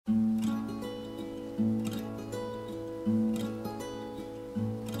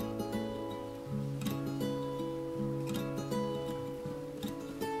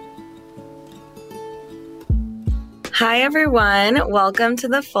Hi, everyone. Welcome to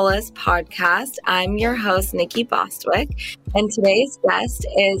the Fullest podcast. I'm your host, Nikki Bostwick, and today's guest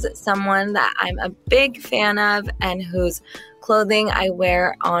is someone that I'm a big fan of and whose clothing I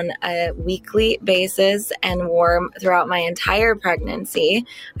wear on a weekly basis and wore throughout my entire pregnancy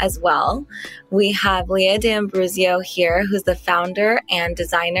as well. We have Leah D'Ambrosio here, who's the founder and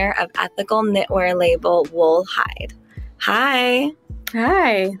designer of ethical knitwear label Wol Hide. Hi.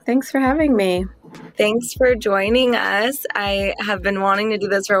 Hi. Thanks for having me. Thanks for joining us. I have been wanting to do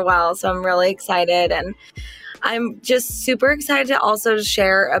this for a while, so I'm really excited. And I'm just super excited to also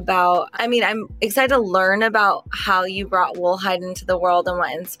share about, I'm excited to learn about how you brought Wol Hide into the world and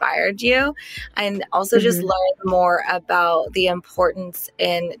what inspired you. And also just learn more about the importance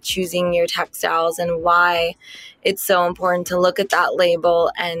in choosing your textiles and why it's so important to look at that label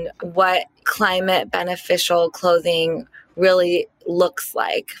and what climate beneficial clothing really looks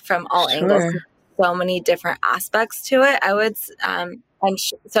like from all angles. So many different aspects to it.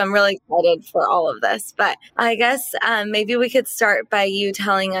 I'm really excited for all of this. But I guess maybe we could start by you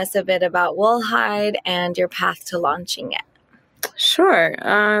telling us a bit about Wol Hide and your path to launching it. Sure.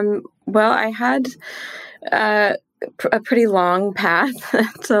 Well, I had a pretty long path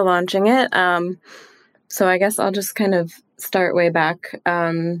to launching it. So I guess I'll just kind of start way back.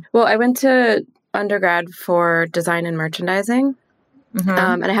 Well, I went to undergrad for design and merchandising.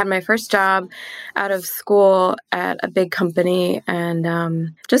 And I had my first job out of school at a big company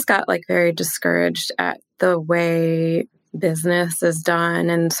and just got very discouraged at the way business is done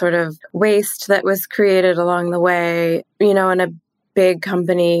and sort of waste that was created along the way, in a big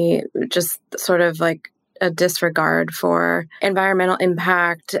company, just sort of a disregard for environmental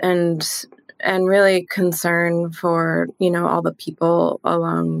impact and really concern for, all the people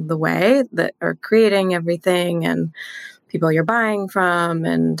along the way that are creating everything and people you're buying from.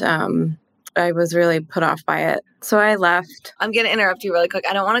 And I was really put off by it. So I left. I'm going to interrupt you really quick.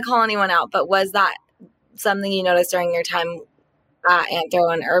 I don't want to call anyone out, but was that something you noticed during your time at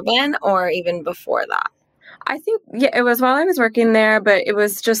Anthro and Urban or even before that? I think, it was while I was working there, but it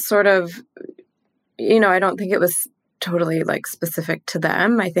was just sort of, I don't think it was totally specific to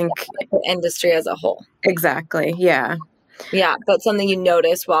them. I think the industry as a whole. Exactly. Yeah. Yeah. But something you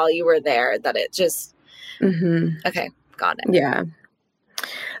noticed while you were there that it just, okay. Got it. Yeah.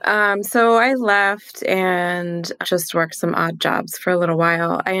 So I left and just worked some odd jobs for a little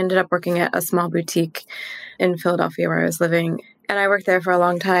while. I ended up working at a small boutique in Philadelphia where I was living, and I worked there for a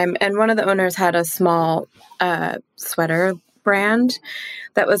long time. And one of the owners had a small sweater brand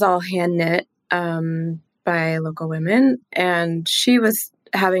that was all hand knit by local women, and she was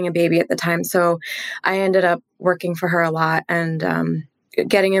having a baby at the time. So I ended up working for her a lot and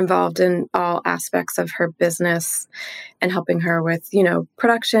getting involved in all aspects of her business and helping her with,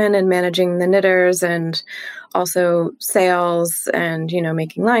 production and managing the knitters and also sales and,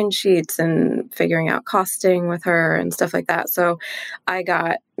 making line sheets and figuring out costing with her and stuff like that. So I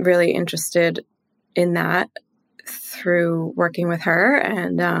got really interested in that through working with her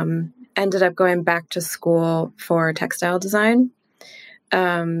and ended up going back to school for textile design.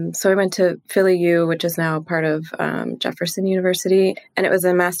 So I went to Philly U, which is now part of Jefferson University, and it was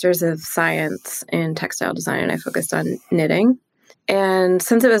a Master's of Science in Textile Design, and I focused on knitting. And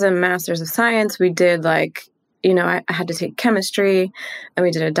since it was a Master's of Science, we did I had to take chemistry, and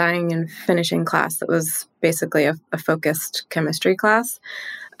we did a dyeing and finishing class that was basically a focused chemistry class.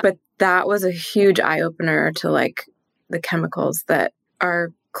 But that was a huge eye-opener to the chemicals that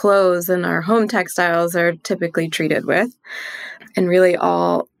our clothes and our home textiles are typically treated with. And really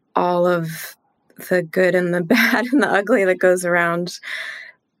all of the good and the bad and the ugly that goes around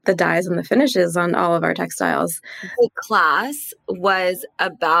the dyes and the finishes on all of our textiles. The class was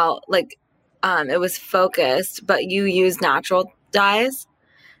about it was focused, but you used natural dyes,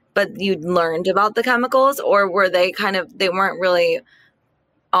 but you learned about the chemicals, or were they they weren't really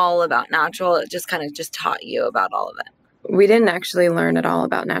all about natural? It just kind of just taught you about all of it. We didn't actually learn at all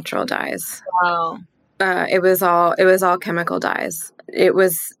about natural dyes. Wow. It was all chemical dyes. It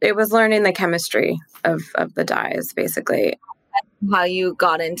was learning the chemistry of the dyes, basically. How you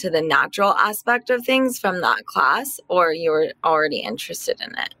got into the natural aspect of things from that class, or you were already interested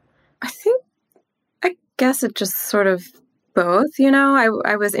in it? I guess it just sort of both,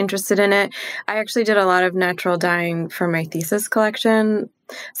 I was interested in it. I actually did a lot of natural dyeing for my thesis collection.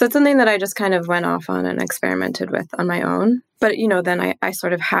 So it's something that I just kind of went off on and experimented with on my own. But, then I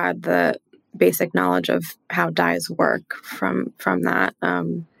sort of had the basic knowledge of how dyes work from that,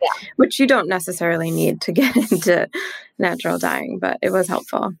 which you don't necessarily need to get into natural dyeing, but it was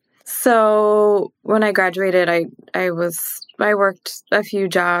helpful. So when I graduated, I worked a few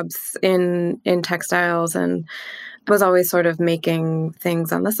jobs in textiles and was always sort of making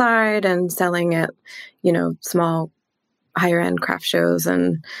things on the side and selling at, small higher end craft shows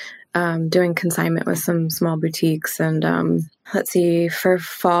and doing consignment with some small boutiques. And let's see, for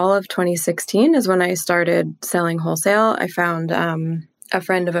fall of 2016 is when I started selling wholesale. I found a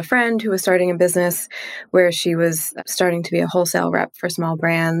friend of a friend who was starting a business where she was starting to be a wholesale rep for small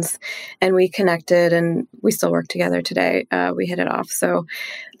brands. And we connected and we still work together today. We hit it off. So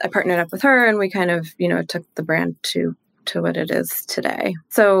I partnered up with her and we kind of, took the brand to what it is today.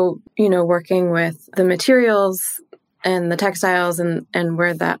 So, working with the materials and the textiles and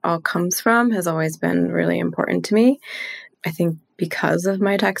where that all comes from has always been really important to me. I think because of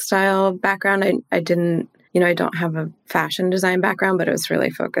my textile background, I didn't, I don't have a fashion design background, but it was really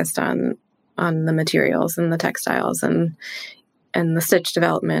focused on the materials and the textiles and the stitch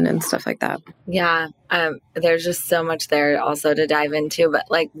development and stuff like that. Yeah. There's just so much there also to dive into, but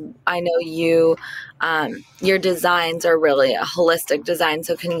I know your designs are really a holistic design.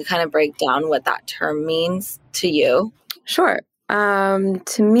 So can you kind of break down what that term means to you? Sure. To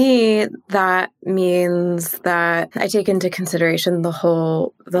me, that means that I take into consideration the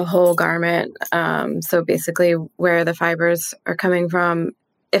whole garment. So basically where the fibers are coming from,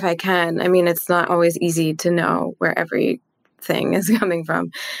 if I can. I mean, it's not always easy to know where everything is coming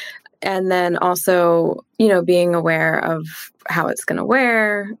from. And then also, being aware of how it's going to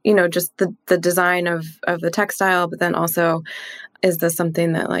wear, just the design of the textile, but then also, is this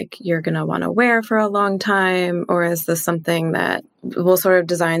something that you're going to want to wear for a long time? Or is this something that we'll sort of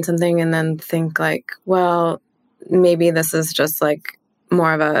design something and then think well, maybe this is just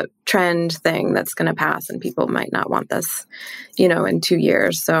more of a trend thing that's going to pass and people might not want this, in 2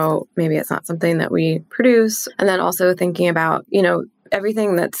 years. So maybe it's not something that we produce. And then also thinking about,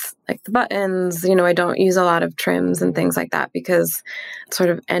 everything that's the buttons, I don't use a lot of trims and things like that because sort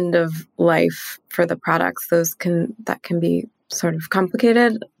of end of life for the products, that can be sort of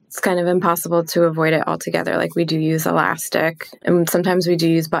complicated. It's kind of impossible to avoid it altogether. We do use elastic and sometimes we do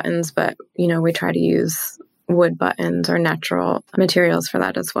use buttons, but we try to use wood buttons or natural materials for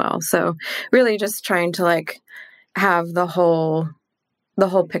that as well. So really just trying to have the whole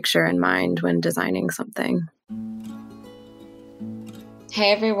picture in mind when designing something.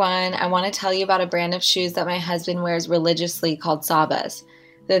 Hey everyone, I want to tell you about a brand of shoes that my husband wears religiously called Sabas.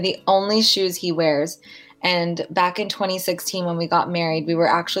 They're the only shoes he wears. And back in 2016 when we got married, we were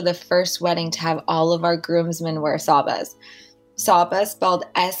actually the first wedding to have all of our groomsmen wear Sabas. Sabah, spelled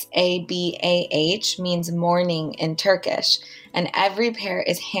S-A-B-A-H, means morning in Turkish. And every pair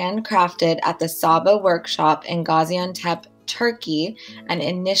is handcrafted at the Sabah workshop in Gaziantep, Turkey, and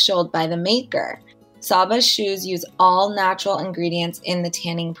initialed by the maker. Sabah shoes use all natural ingredients in the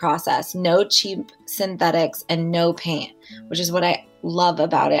tanning process, no cheap synthetics and no paint, which is what I love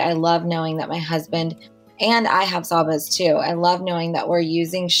about it. I love knowing that my husband and I have Sabahs too. I love knowing that we're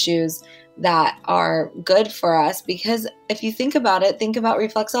using shoes that are good for us because if you think about it, think about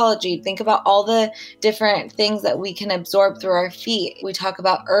reflexology, think about all the different things that we can absorb through our feet. We talk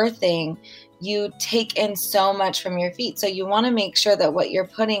about earthing. You take in so much from your feet. So you want to make sure that what you're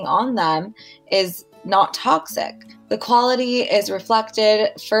putting on them is not toxic. The quality is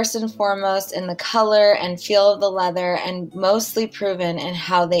reflected first and foremost in the color and feel of the leather and mostly proven in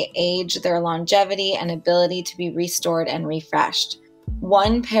how they age, their longevity and ability to be restored and refreshed.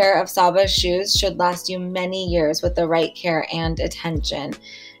 One pair of Sabah shoes should last you many years with the right care and attention.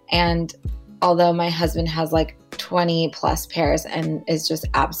 And although my husband has 20 plus pairs and is just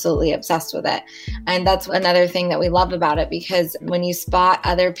absolutely obsessed with it. And that's another thing that we love about it because when you spot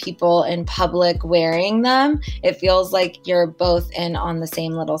other people in public wearing them, it feels like you're both in on the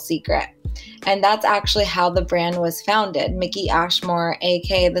same little secret. And that's actually how the brand was founded. Mickey Ashmore,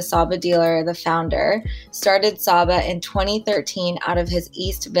 aka the Sabah dealer, the founder, started Sabah in 2013 out of his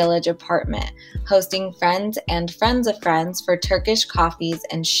East Village apartment, hosting friends and friends of friends for Turkish coffees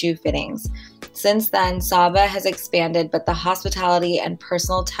and shoe fittings. Since then, Sabah has expanded, but the hospitality and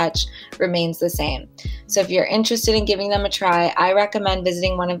personal touch remains the same. So if you're interested in giving them a try, I recommend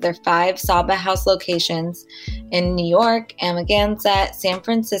visiting one of their 5 Sabah House locations in New York, Amagansett, San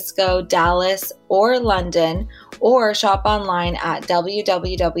Francisco, Dallas, or London, or shop online at www.sabah.am.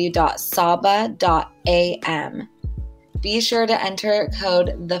 Be sure to enter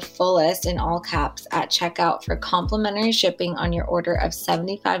code THEFULLEST in all caps at checkout for complimentary shipping on your order of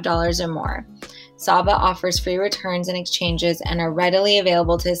 $75 or more. Sabah offers free returns and exchanges and are readily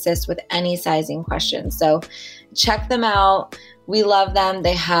available to assist with any sizing questions. So check them out. We love them.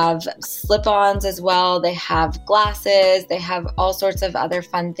 They have slip-ons as well. They have glasses. They have all sorts of other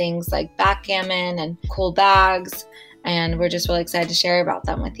fun things like backgammon and cool bags. And we're just really excited to share about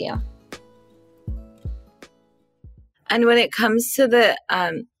them with you. And when it comes to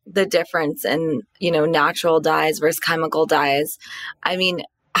the difference in, natural dyes versus chemical dyes, I mean,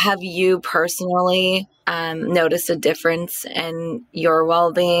 have you personally noticed a difference in your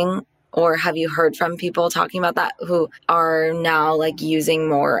well-being, or have you heard from people talking about that who are now like using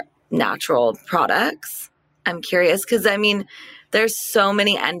more natural products? I'm curious because I mean, there's so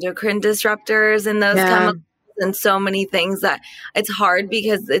many endocrine disruptors in those Yeah. chemicals and so many things that it's hard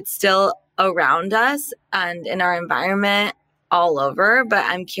because it's still around us and in our environment all over. But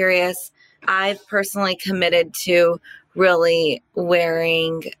I'm curious, I've personally committed to really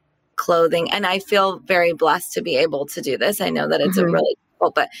wearing clothing, and I feel very blessed to be able to do this. I know that it's a really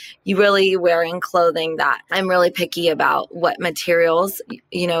difficult, but you really wearing clothing that I'm really picky about what materials,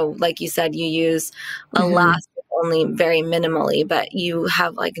 like you said, you use elastic only very minimally, but you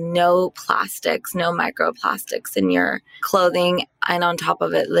have like no plastics, no microplastics in your clothing, and on top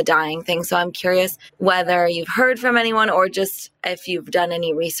of it, the dyeing thing. So I'm curious whether you've heard from anyone or just if you've done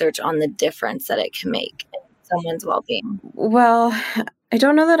any research on the difference that it can make in someone's well-being. Well, I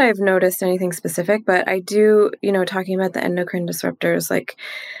don't know that I've noticed anything specific, but I do, talking about the endocrine disruptors, like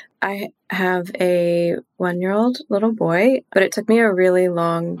I have a 1-year-old little boy, but it took me a really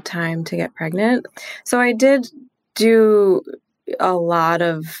long time to get pregnant. So I did do a lot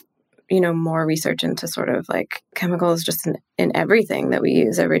of, more research into sort of like chemicals just in everything that we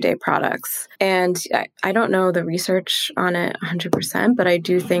use, everyday products. And I don't know the research on it 100%, but I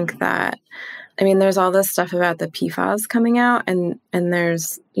do think that, I mean, there's all this stuff about the PFAS coming out, and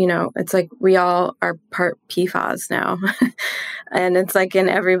there's, it's like we all are part PFAS now. And it's like in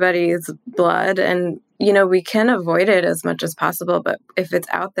everybody's blood, and, we can avoid it as much as possible. But if it's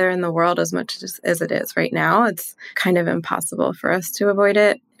out there in the world as much as it is right now, it's kind of impossible for us to avoid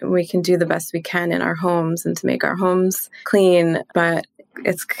it. We can do the best we can in our homes and to make our homes clean, but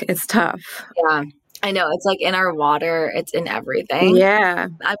it's tough. Yeah. I know, it's like in our water, it's in everything. Yeah.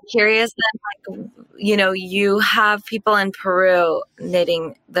 I'm curious then, like, you have people in Peru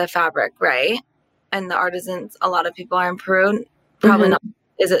knitting the fabric, right? And the artisans, a lot of people are in Peru. Probably not.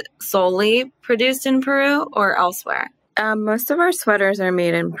 Is it solely produced in Peru or elsewhere? Most of our sweaters are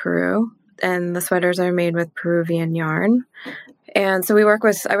made in Peru, and the sweaters are made with Peruvian yarn. And so I work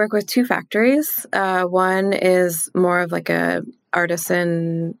with 2 factories. One is more of like a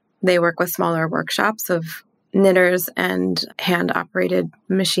artisan. They work with smaller workshops of knitters and hand-operated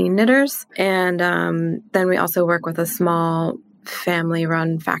machine knitters. And then we also work with a small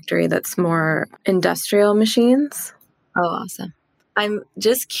family-run factory that's more industrial machines. Oh, awesome. I'm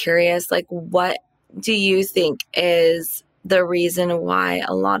just curious, like, what do you think is the reason why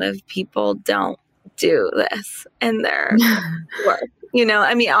a lot of people don't do this in their work?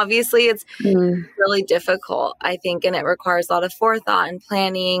 I mean, obviously it's really difficult, I think, and it requires a lot of forethought and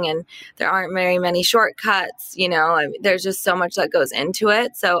planning, and there aren't very many shortcuts, I mean, there's just so much that goes into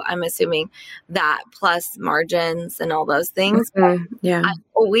it. So I'm assuming that plus margins and all those things. Yeah. I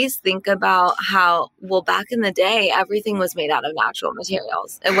always think about how, well, back in the day, everything was made out of natural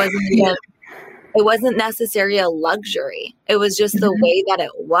materials. It wasn't necessarily a luxury. It was just the way that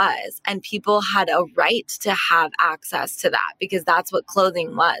it was. And people had a right to have access to that because that's what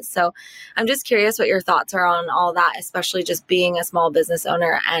clothing was. So I'm just curious what your thoughts are on all that, especially just being a small business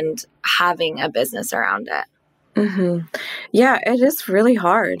owner and having a business around it. Yeah, it is really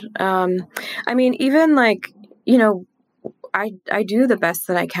hard. I mean, even like, I do the best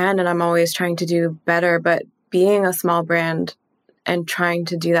that I can, and I'm always trying to do better, but being a small brand and trying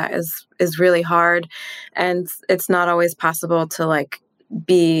to do that is really hard. And it's not always possible to like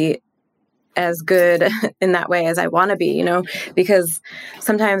be as good in that way as I want to be, because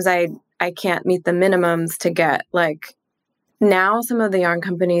sometimes I can't meet the minimums to get like, now some of the yarn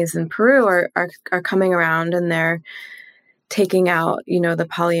companies in Peru are coming around and they're taking out, the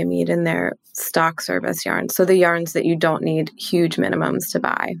polyamide in their stock service yarns. So the yarns that you don't need huge minimums to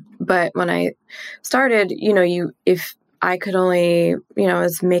buy. But when I started, if I could only, I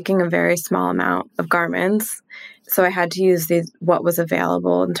was making a very small amount of garments. So I had to use what was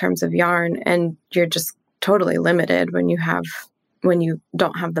available in terms of yarn. And you're just totally limited when you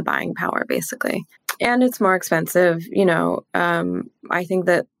don't have the buying power, basically. And it's more expensive. I think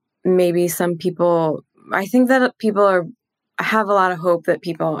that maybe people have a lot of hope that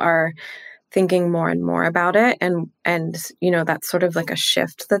people are thinking more and more about it. And that's sort of like a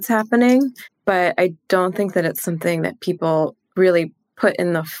shift that's happening. But I don't think that it's something that people really put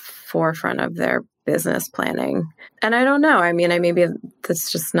in the forefront of their business planning. And I don't know. I mean, maybe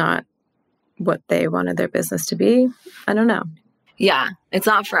that's just not what they wanted their business to be. I don't know. Yeah, it's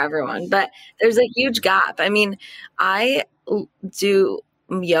not for everyone, but there's a huge gap. I mean, I do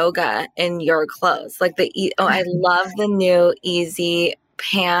yoga in your clothes. Like I love the new easy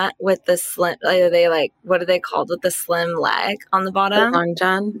pant with the slim, what are they called, with the slim leg on the bottom? The long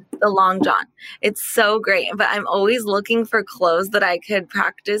john. The long john. It's so great. But I'm always looking for clothes that I could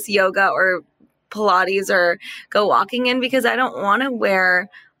practice yoga or Pilates or go walking in, because I don't want to wear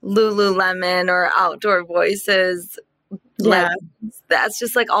Lululemon or Outdoor Voices. Yeah. That's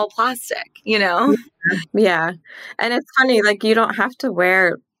just like all plastic, you know? Yeah. And it's funny, like you don't have to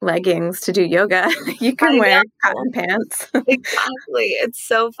wear leggings to do yoga. You can wear cotton pants. Exactly. It's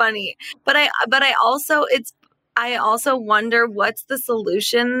so funny. But I also wonder, what's the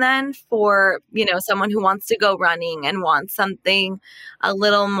solution then for, someone who wants to go running and wants something a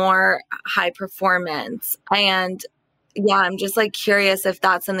little more high performance. And yeah, I'm just like curious if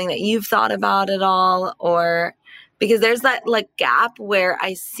that's something that you've thought about at all, or because there's that like gap where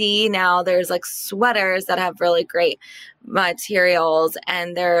I see now there's like sweaters that have really great materials,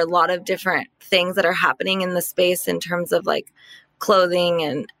 and there are a lot of different things that are happening in the space in terms of like clothing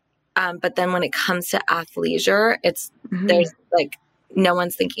and but then when it comes to athleisure, there's like no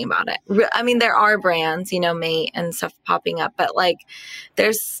one's thinking about it. I mean, there are brands, Mate and stuff popping up, but like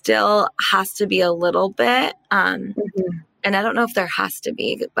there's still has to be a little bit. And I don't know if there has to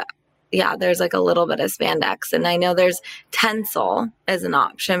be, but yeah, there's like a little bit of spandex. And I know there's Tencel as an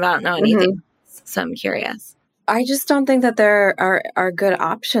option, but I don't know anything. So I'm curious. I just don't think that there are good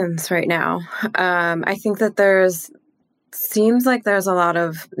options right now. I think that seems like there's a lot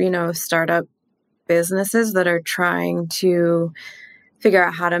of, startup businesses that are trying to figure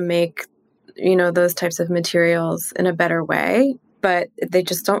out how to make, those types of materials in a better way, but they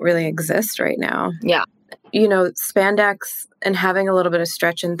just don't really exist right now. Yeah. Spandex and having a little bit of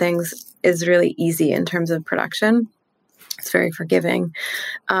stretch in things is really easy in terms of production. It's very forgiving.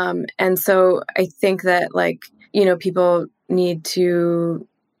 And so I think that people need to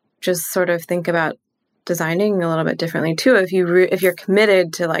just sort of think about designing a little bit differently too. If you're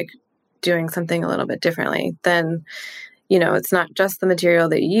committed to like doing something a little bit differently, then, it's not just the material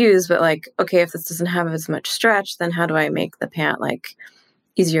that you use, but like, okay, if this doesn't have as much stretch, then how do I make the pant like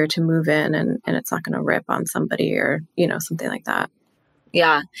easier to move in and it's not going to rip on somebody or, something like that.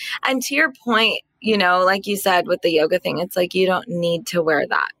 Yeah. And to your point, like you said with the yoga thing, it's like you don't need to wear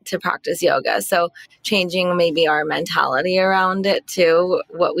that to practice yoga. So changing maybe our mentality around it too,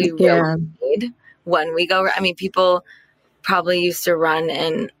 what we really need when we go. I mean, people probably used to run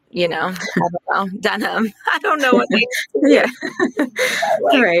in, I don't know, denim. I don't know what they do. Yeah.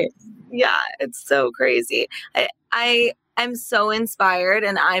 Right. Yeah, it's so crazy. I'm so inspired,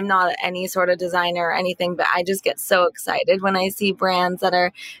 and I'm not any sort of designer or anything, but I just get so excited when I see brands that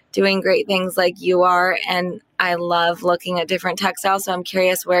are doing great things like you are. And I love looking at different textiles. So I'm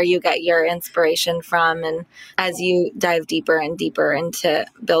curious where you get your inspiration from, and as you dive deeper and deeper into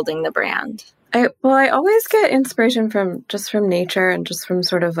building the brand. I always get inspiration from nature and just from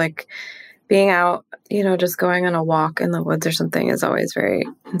sort of like being out, just going on a walk in the woods or something is always very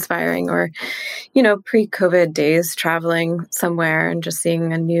inspiring. Or, pre-COVID days, traveling somewhere and just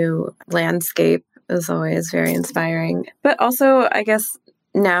seeing a new landscape is always very inspiring. But also, I guess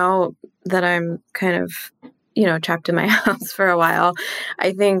now that I'm kind of, trapped in my house for a while,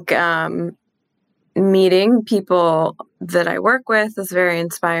 I think meeting people that I work with is very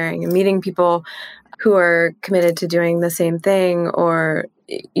inspiring, and meeting people who are committed to doing the same thing, or,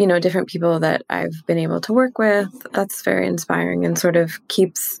 different people that I've been able to work with, that's very inspiring and sort of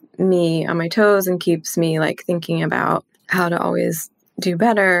keeps me on my toes and keeps me like thinking about how to always do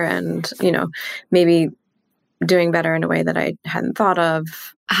better and, maybe doing better in a way that I hadn't thought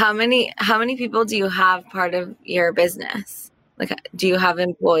of. How many people do you have part of your business? Like, do you have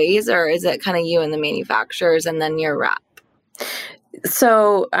employees, or is it kind of you and the manufacturers and then your rep?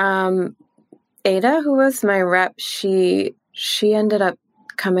 So, Ada, who was my rep, she ended up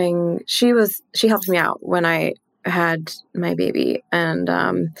coming. She helped me out when I had my baby, and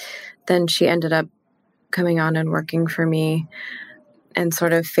then she ended up coming on and working for me, and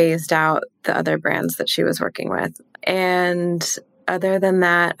sort of phased out the other brands that she was working with. And other than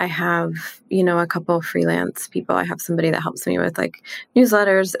that, I have, a couple of freelance people. I have somebody that helps me with like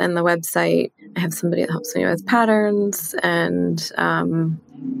newsletters and the website. I have somebody that helps me with patterns. And other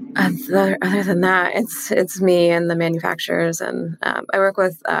than that, it's me and the manufacturers. And I work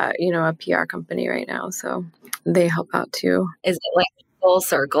with, a PR company right now. So they help out too. Is it like full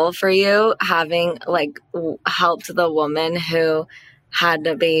circle for you, having like helped the woman who had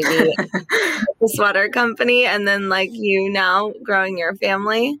a baby the sweater company, and then like you now growing your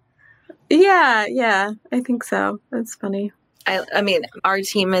family? Yeah, I think so. That's funny. I mean, our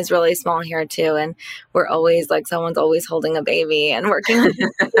team is really small here too. And we're always like, someone's always holding a baby and working on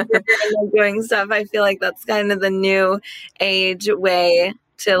and doing stuff. I feel like that's kind of the new age way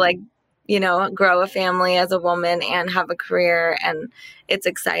to like, grow a family as a woman and have a career. And it's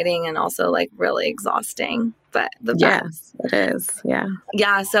exciting and also like really exhausting, but the best. Yes, it is. Yeah.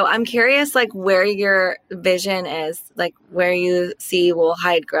 Yeah. So I'm curious, like where your vision is, like where you see Wol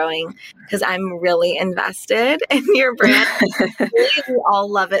Hide growing, because I'm really invested in your brand. We all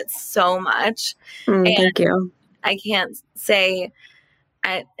love it so much. Thank you. I can't say,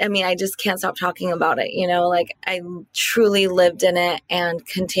 I mean, I just can't stop talking about it, like I truly lived in it and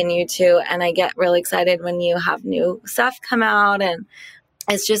continue to, and I get really excited when you have new stuff come out, and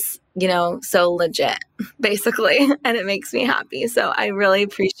it's just, so legit, basically, and it makes me happy. So I really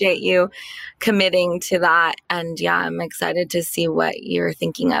appreciate you committing to that. And yeah, I'm excited to see what you're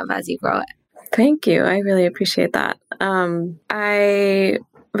thinking of as you grow it. Thank you. I really appreciate that.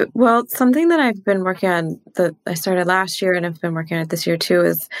 Something that I've been working on that I started last year and I've been working on it this year too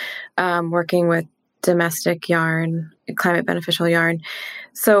is working with domestic yarn, climate beneficial yarn.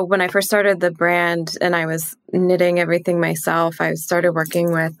 So when I first started the brand and I was knitting everything myself, I started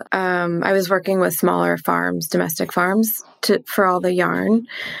working with, smaller farms, domestic farms for all the yarn.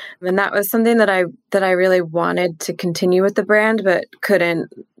 And that was something that I really wanted to continue with the brand, but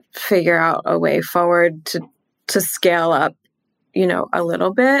couldn't figure out a way forward to scale up, a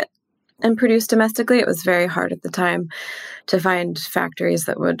little bit and produce domestically. It was very hard at the time to find factories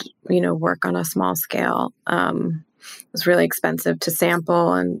that would, work on a small scale. It was really expensive to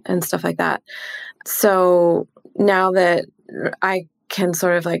sample and stuff like that. So now that I can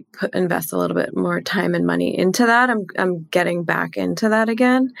sort of like invest a little bit more time and money into that, I'm getting back into that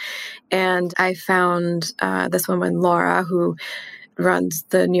again. And I found this woman, Laura, who runs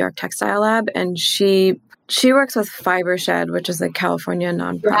the New York Textile Lab, and she works with Fibershed, which is a California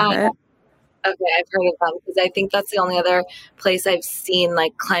nonprofit. Yeah. Okay, I've heard of them because I think that's the only other place I've seen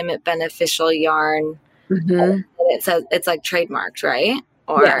like climate beneficial yarn. Mm-hmm. It says it's like trademarked, right?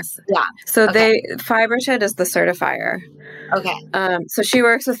 Or, yes. Yeah. So Fibershed is the certifier. Okay. So she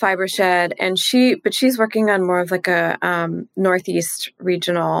works with Fibershed, and she's working on more of like a Northeast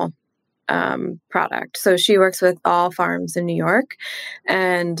regional product. So she works with all farms in New York,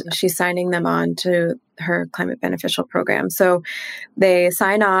 and she's signing them on to her climate beneficial program. So they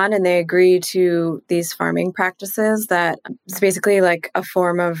sign on and they agree to these farming practices that it's basically like a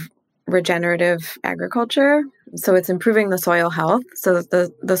form of regenerative agriculture. So it's improving the soil health so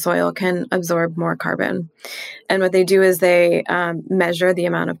that the soil can absorb more carbon. And what they do is they measure the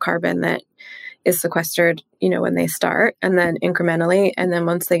amount of carbon that is sequestered, when they start, and then incrementally. And then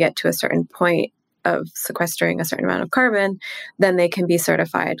once they get to a certain point of sequestering a certain amount of carbon, then they can be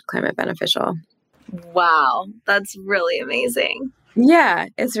certified climate beneficial. Wow. That's really amazing. Yeah,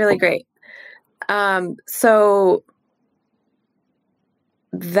 it's really great. So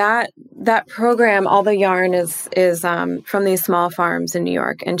that program, all the yarn is from these small farms in New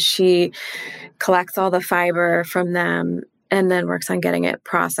York, and she collects all the fiber from them and then works on getting it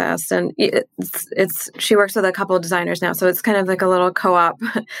processed. And she works with a couple of designers now. So it's kind of like a little co-op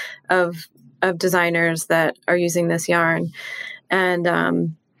of designers that are using this yarn.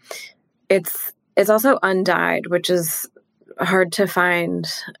 And it's also undyed, which is hard to find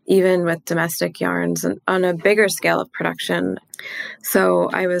even with domestic yarns and on a bigger scale of production. So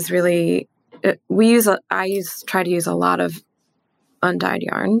I was really, try to use a lot of undyed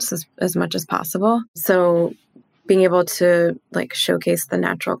yarns as much as possible. So being able to like showcase the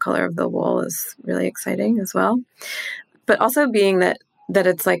natural color of the wool is really exciting as well. But also being that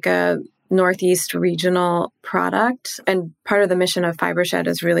it's like a Northeast regional product, and part of the mission of Fibershed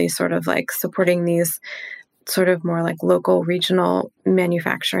is really sort of like supporting these sort of more like local regional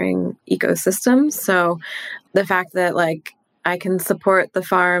manufacturing ecosystems. So the fact that like I can support the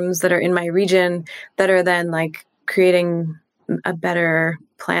farms that are in my region that are then like creating a better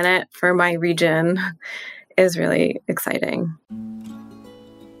planet for my region is really exciting.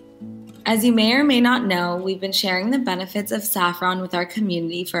 As you may or may not know, we've been sharing the benefits of saffron with our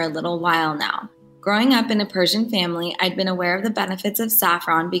community for a little while now. Growing up in a Persian family, I'd been aware of the benefits of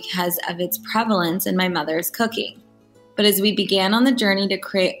saffron because of its prevalence in my mother's cooking. But as we began on the journey to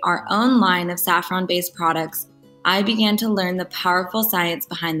create our own line of saffron-based products, I began to learn the powerful science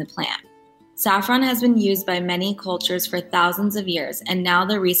behind the plant. Saffron has been used by many cultures for thousands of years, and now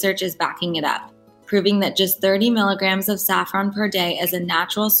the research is backing it up, proving that just 30 milligrams of saffron per day is a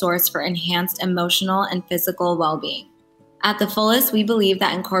natural source for enhanced emotional and physical well-being. At the fullest, we believe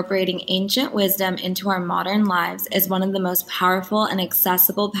that incorporating ancient wisdom into our modern lives is one of the most powerful and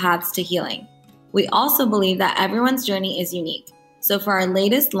accessible paths to healing. We also believe that everyone's journey is unique. So for our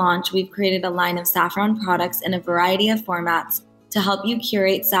latest launch, we've created a line of saffron products in a variety of formats to help you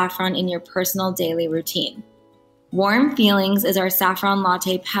curate saffron in your personal daily routine. Warm Feelings is our saffron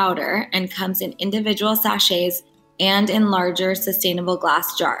latte powder and comes in individual sachets and in larger sustainable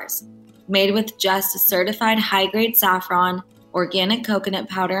glass jars. Made with just certified high-grade saffron, organic coconut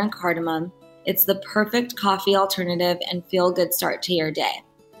powder, and cardamom, it's the perfect coffee alternative and feel-good start to your day.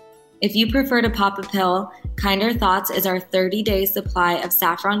 If you prefer to pop a pill, Kinder Thoughts is our 30-day supply of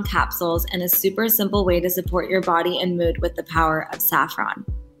saffron capsules and a super simple way to support your body and mood with the power of saffron.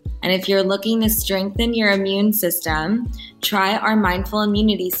 And if you're looking to strengthen your immune system, try our Mindful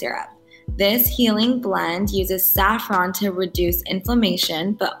Immunity Syrup. This healing blend uses saffron to reduce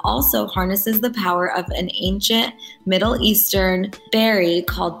inflammation, but also harnesses the power of an ancient Middle Eastern berry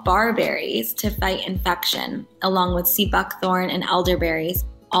called barberries to fight infection, along with sea buckthorn and elderberries,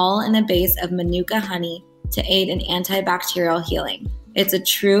 all in a base of manuka honey to aid in antibacterial healing. It's a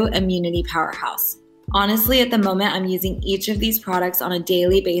true immunity powerhouse. Honestly, at the moment, I'm using each of these products on a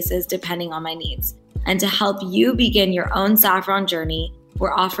daily basis depending on my needs. And to help you begin your own saffron journey,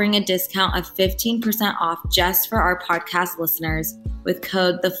 we're offering a discount of 15% off just for our podcast listeners with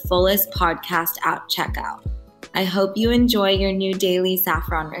code TheFullestPodcast at checkout. I hope you enjoy your new daily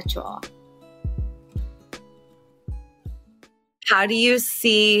saffron ritual. How do you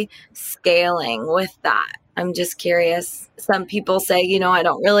see scaling with that? I'm just curious. Some people say, I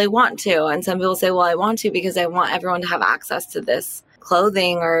don't really want to. And some people say, well, I want to because I want everyone to have access to this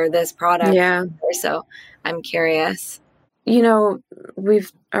clothing or this product. Yeah. So I'm curious.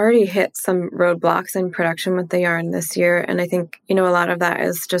 We've already hit some roadblocks in production with the yarn this year. And I think, a lot of that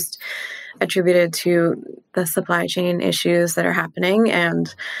is just attributed to the supply chain issues that are happening.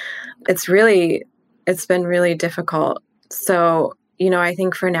 And it's been really difficult. So, I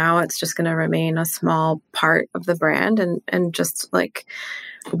think for now it's just going to remain a small part of the brand and just like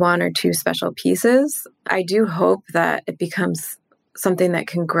one or two special pieces. I do hope that it becomes something that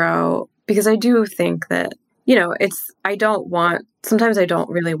can grow because I do think that, sometimes I don't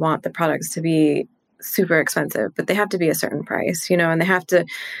really want the products to be super expensive, but they have to be a certain price, and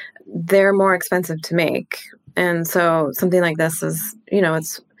they're more expensive to make. And so something like this is,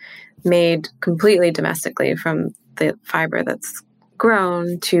 it's made completely domestically from the fiber that's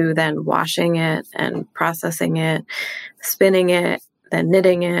grown to then washing it and processing it, spinning it, then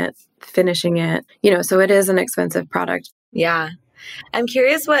knitting it, finishing it, so it is an expensive product. Yeah. I'm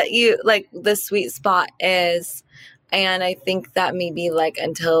curious what the sweet spot is. And I think that maybe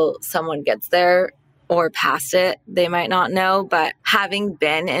until someone gets there or past it, they might not know. But having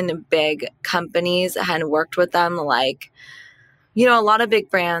been in big companies and worked with them, a lot of big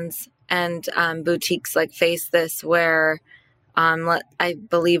brands and boutiques face this where I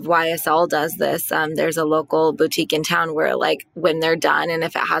believe YSL does this. There's a local boutique in town where when they're done and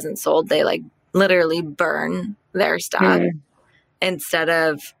if it hasn't sold, they literally burn their stuff instead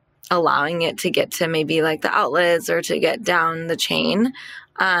of allowing it to get to maybe the outlets or to get down the chain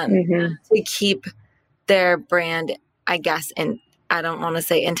to keep their brand, I guess, in, I don't want to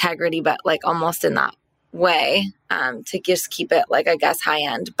say integrity, but almost in that way to just keep it I guess high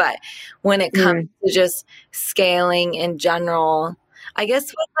end. But when it comes to just scaling in general, I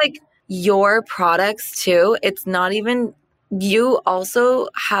guess with your products too, it's not even, you also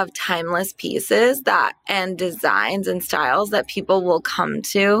have timeless pieces and designs and styles that people will come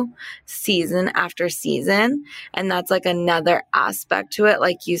to season after season. And that's another aspect to it,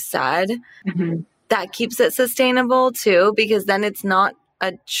 like you said, that keeps it sustainable too, because then it's not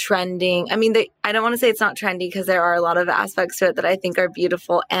a trending, I don't want to say it's not trendy because there are a lot of aspects to it that I think are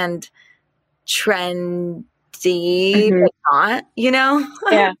beautiful and trendy, but not,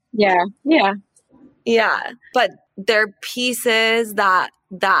 Yeah. But they're pieces that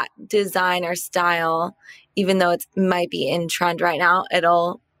design or style, even though it might be in trend right now,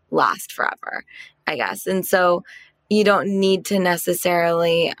 it'll last forever, I guess. And so you don't need to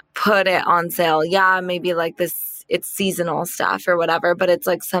necessarily put it on sale. Yeah, maybe this, it's seasonal stuff or whatever, but it's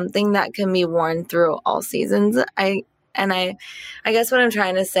something that can be worn through all seasons. I guess what I'm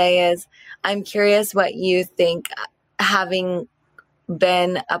trying to say is I'm curious what you think, having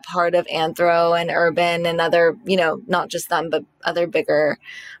been a part of Anthro and Urban and other, not just them, but other big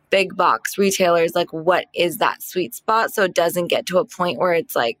box retailers, what is that sweet spot so it doesn't get to a point where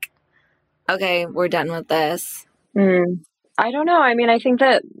it's okay, we're done with this? I don't know. I think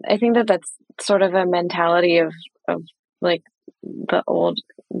that that's sort of a mentality of the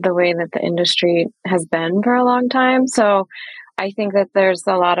way that the industry has been for a long time. So I think that there's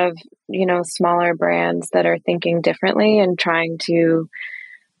a lot of, smaller brands that are thinking differently and trying to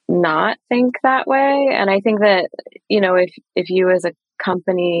not think that way. And I think that, if you as a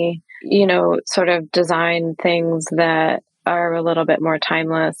company, sort of design things that are a little bit more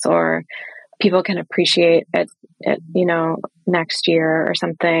timeless or people can appreciate it, next year or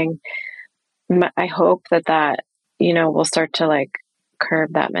something, I hope that, will start to like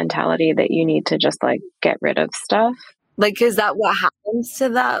curb that mentality that you need to just like get rid of stuff. Like, is that what happens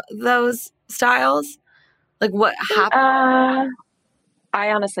to those styles? Like what happened?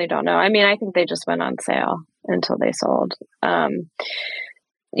 I honestly don't know. I mean, I think they just went on sale until they sold. I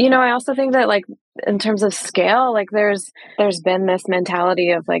also think that like in terms of scale, like there's been this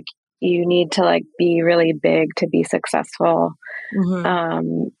mentality of like you need to like be really big to be successful.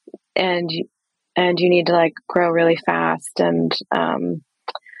 Mm-hmm. And you need to like grow really fast and you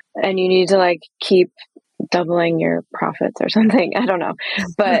need to like keep doubling your profits or something. I don't know.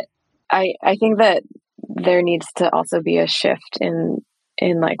 But I think that there needs to also be a shift in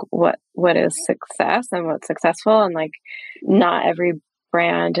like what is success and what's successful, and like not every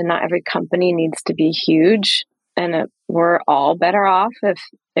brand and not every company needs to be huge, and we're all better off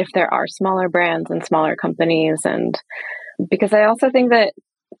if there are smaller brands and smaller companies. And because I also think that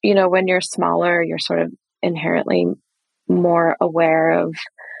when you're smaller, you're sort of inherently more aware of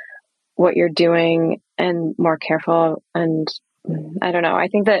what you're doing and more careful. And I don't know, I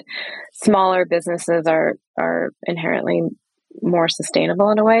think that smaller businesses are inherently more sustainable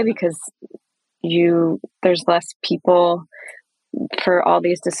in a way because there's less people for all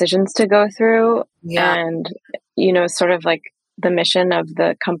these decisions to go through. Yeah. And sort of like the mission of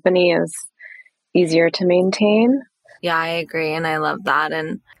the company is easier to maintain. Yeah, I agree. And I love that.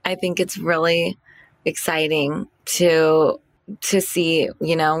 And I think it's really exciting to see,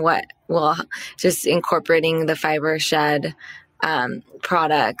 what will just incorporating the fiber shed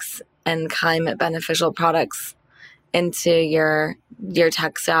products and climate beneficial products into your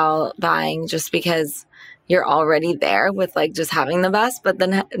textile buying, just because you're already there with like just having the best, but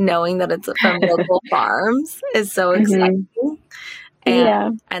then knowing that it's from local farms is so exciting.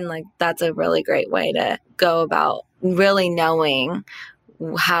 And like that's a really great way to go about really knowing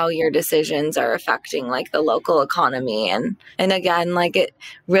how your decisions are affecting like the local economy. And again, like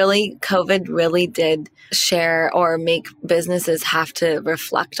COVID really did share or make businesses have to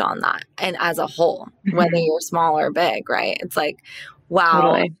reflect on that. And as a whole, whether you're small or big, right? It's like, wow,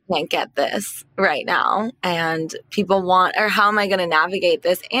 totally. I can't get this right now. And people or how am I going to navigate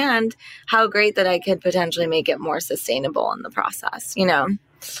this? And how great that I could potentially make it more sustainable in the process,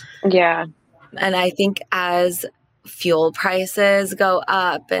 Yeah. And I think as fuel prices go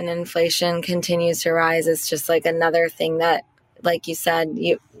up and inflation continues to rise, it's just like another thing that, like you said,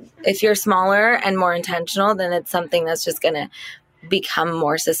 if you're smaller and more intentional, then it's something that's just going to become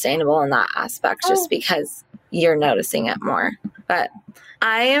more sustainable in that aspect, just because you're noticing it more. But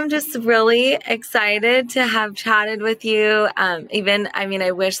I am just really excited to have chatted with you.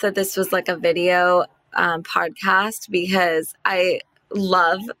 I wish that this was like a video podcast, because I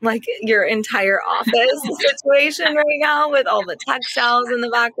love like your entire office situation right now with all the textiles in the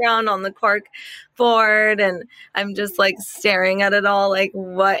background on the cork board, and I'm just like staring at it all, like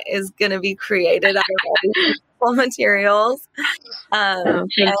what is going to be created out of all these beautiful materials. Thank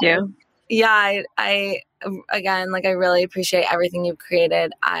you. Yeah, I again, like I really appreciate everything you've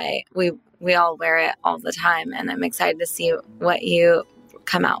created. We all wear it all the time, and I'm excited to see what you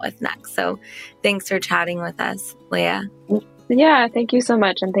come out with next. So thanks for chatting with us, Leah. Yeah, thank you so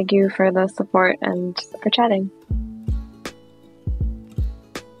much. And thank you for the support and for chatting.